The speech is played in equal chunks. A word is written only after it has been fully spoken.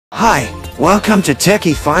Hi, welcome to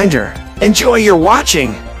Techie Finder. Enjoy your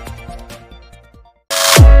watching!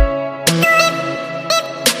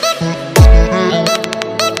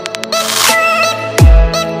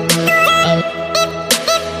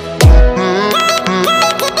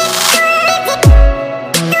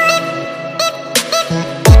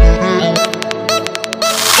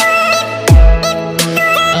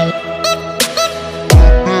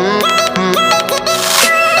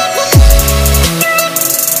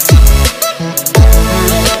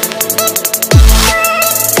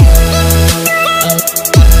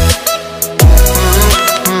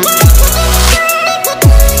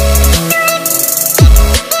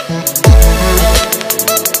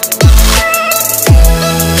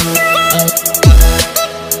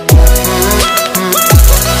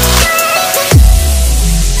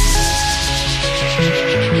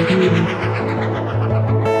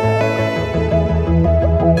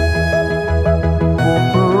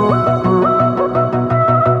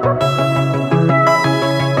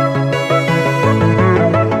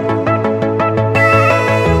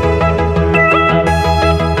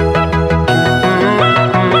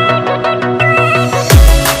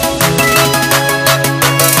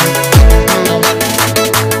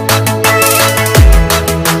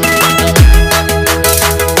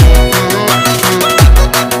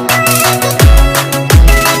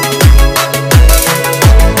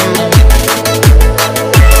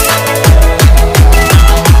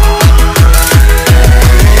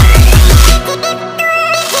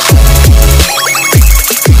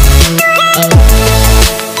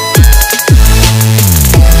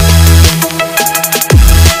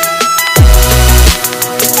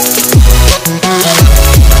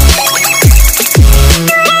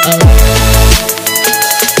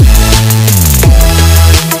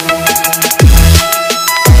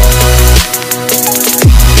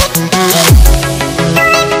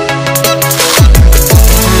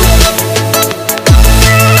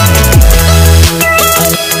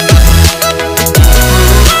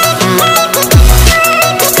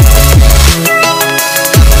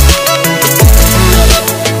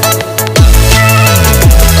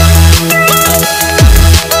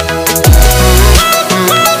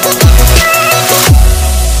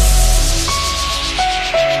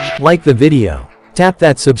 Like the video. Tap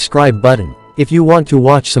that subscribe button if you want to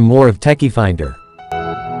watch some more of Techie Finder.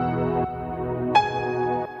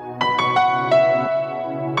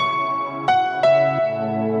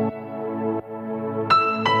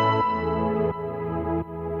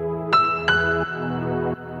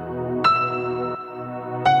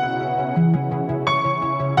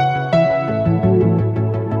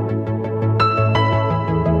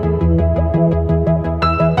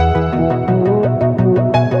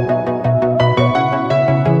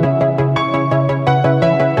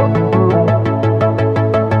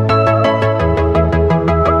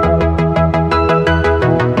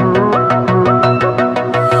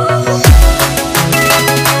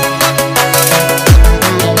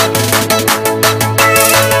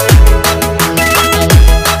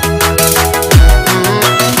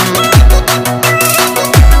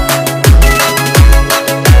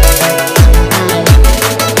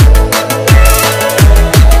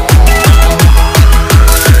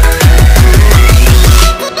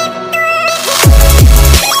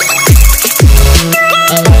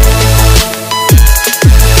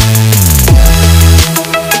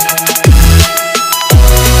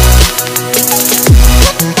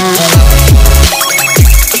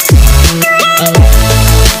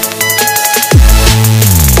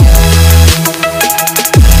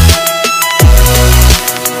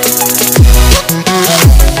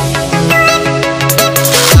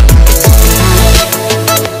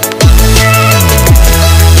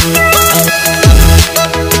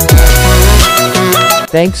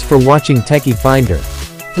 Thanks for watching Techie Finder.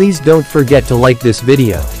 Please don't forget to like this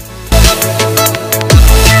video.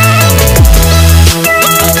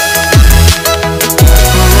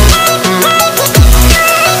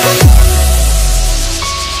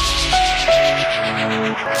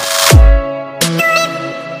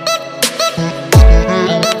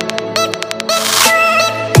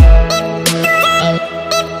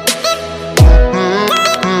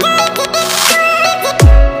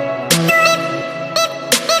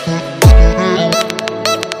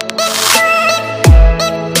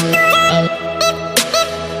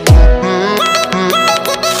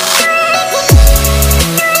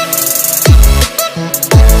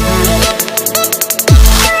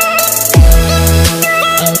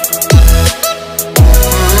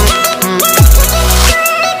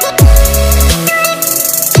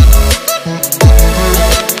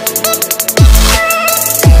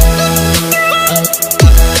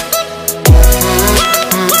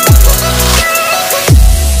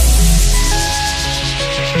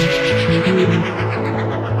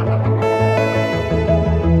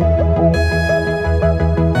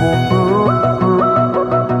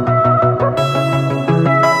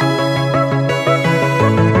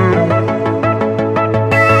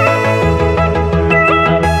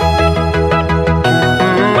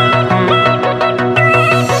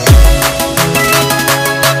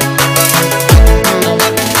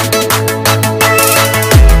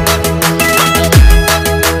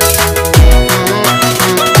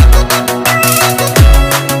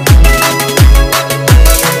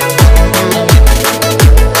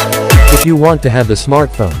 if you want to have the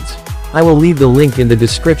smartphones. I will leave the link in the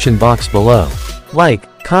description box below.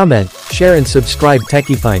 Like, comment, share and subscribe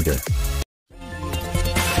TechieFinder.